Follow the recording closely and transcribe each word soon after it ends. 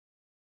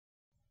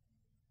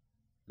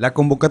La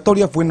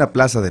convocatoria fue en la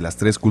Plaza de las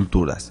Tres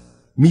Culturas,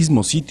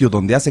 mismo sitio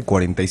donde hace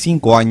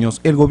 45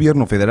 años el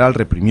gobierno federal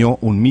reprimió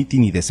un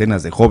mitin y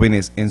decenas de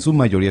jóvenes, en su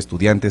mayoría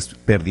estudiantes,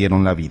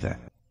 perdieron la vida.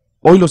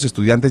 Hoy los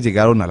estudiantes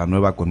llegaron a la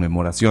nueva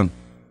conmemoración.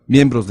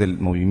 Miembros del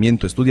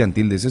movimiento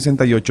estudiantil de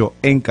 68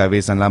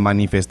 encabezan la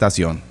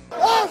manifestación.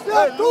 2 de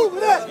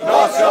octubre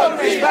no se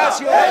olvida,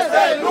 es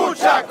de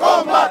lucha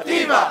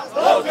combativa.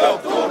 2 de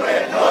octubre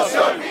no se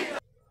olvida.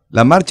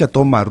 La marcha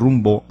toma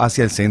rumbo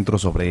hacia el centro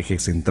sobre eje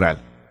central.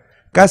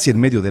 Casi en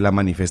medio de la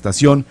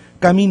manifestación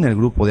camina el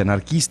grupo de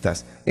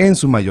anarquistas, en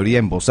su mayoría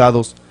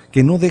embosados,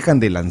 que no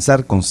dejan de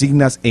lanzar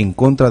consignas en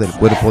contra del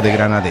cuerpo de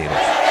granaderos.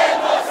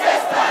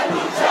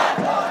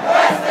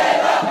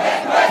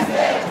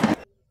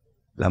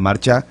 La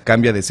marcha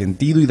cambia de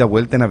sentido y da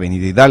vuelta en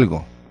Avenida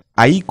Hidalgo.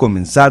 Ahí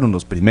comenzaron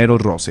los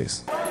primeros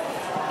roces.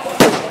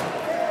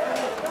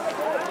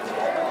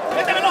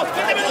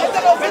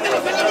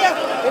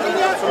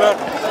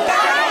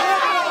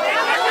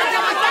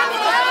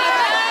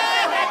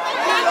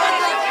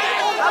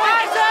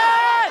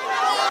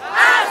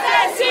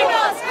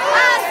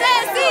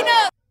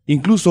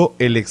 Incluso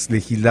el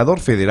exlegislador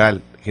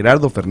federal,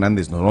 Gerardo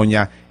Fernández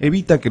Noroña,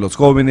 evita que los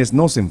jóvenes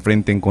no se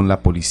enfrenten con la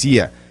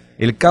policía.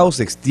 El caos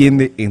se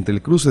extiende entre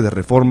el cruce de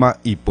Reforma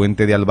y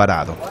Puente de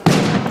Alvarado.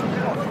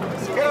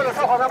 Cierra los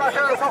ojos, nada más,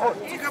 cierra los ojos.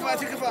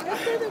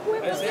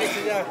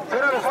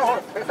 Cierra los ojos,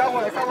 es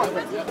agua, es agua.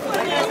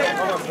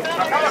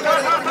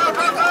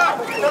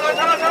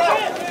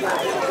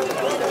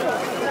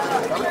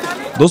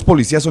 Dos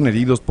policías son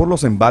heridos por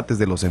los embates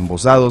de los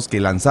embosados que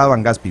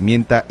lanzaban gas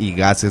pimienta y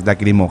gases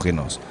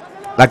lacrimógenos.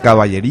 La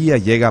caballería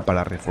llega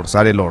para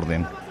reforzar el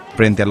orden.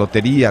 Frente a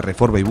Lotería,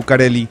 Reforma y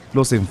Bucareli,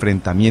 los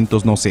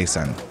enfrentamientos no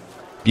cesan.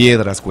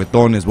 Piedras,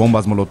 cuetones,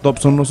 bombas molotov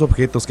son los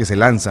objetos que se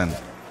lanzan.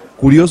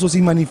 Curiosos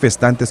y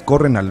manifestantes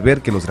corren al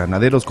ver que los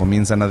granaderos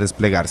comienzan a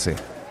desplegarse.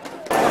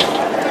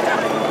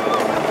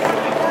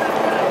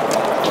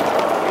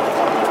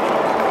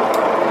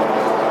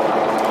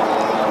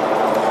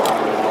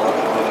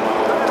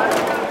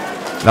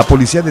 La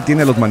policía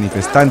detiene a los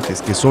manifestantes,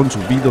 que son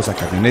subidos a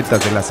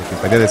camionetas de la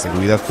Secretaría de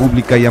Seguridad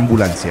Pública y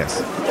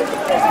ambulancias.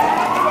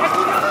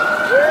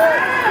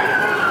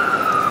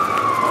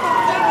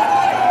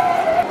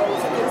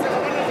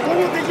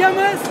 ¿Cómo te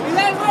llamas?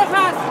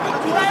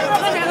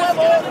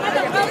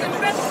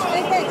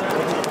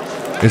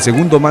 El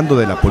segundo mando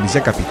de la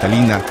policía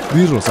capitalina,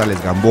 Luis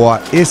Rosales Gamboa,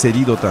 es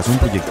herido tras un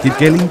proyectil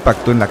que le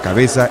impactó en la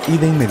cabeza y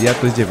de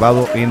inmediato es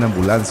llevado en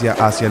ambulancia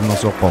hacia el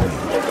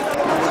nosocomio.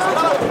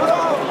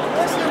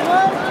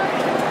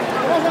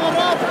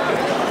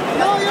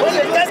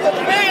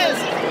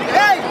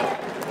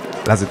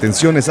 Las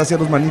detenciones hacia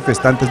los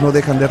manifestantes no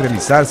dejan de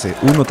realizarse,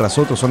 uno tras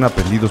otro son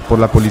aprehendidos por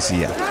la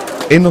policía.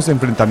 En los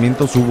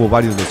enfrentamientos hubo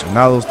varios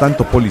lesionados,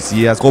 tanto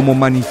policías como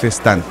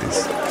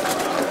manifestantes.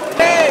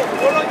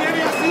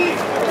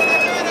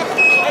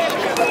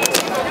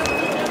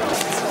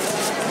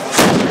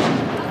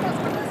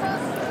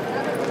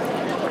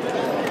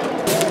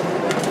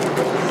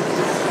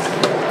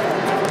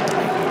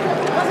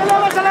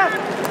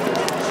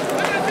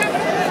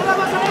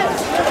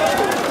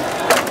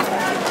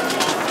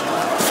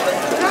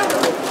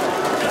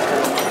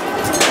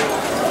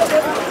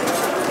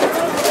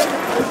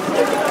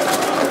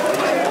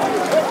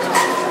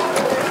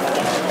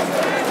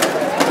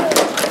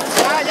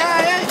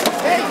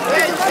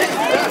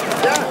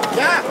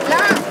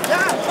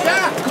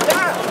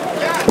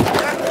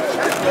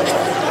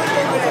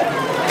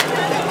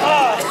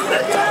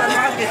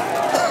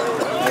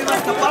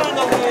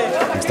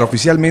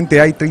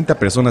 Extraoficialmente hay 30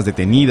 personas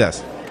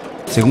detenidas.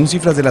 Según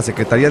cifras de la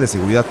Secretaría de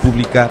Seguridad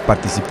Pública,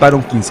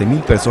 participaron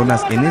 15,000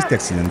 personas en este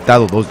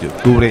accidentado 2 de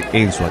octubre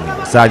en su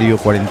aniversario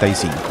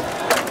 45.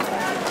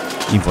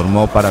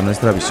 Informó para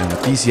Nuestra Visión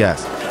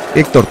Noticias,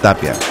 Héctor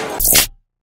Tapia.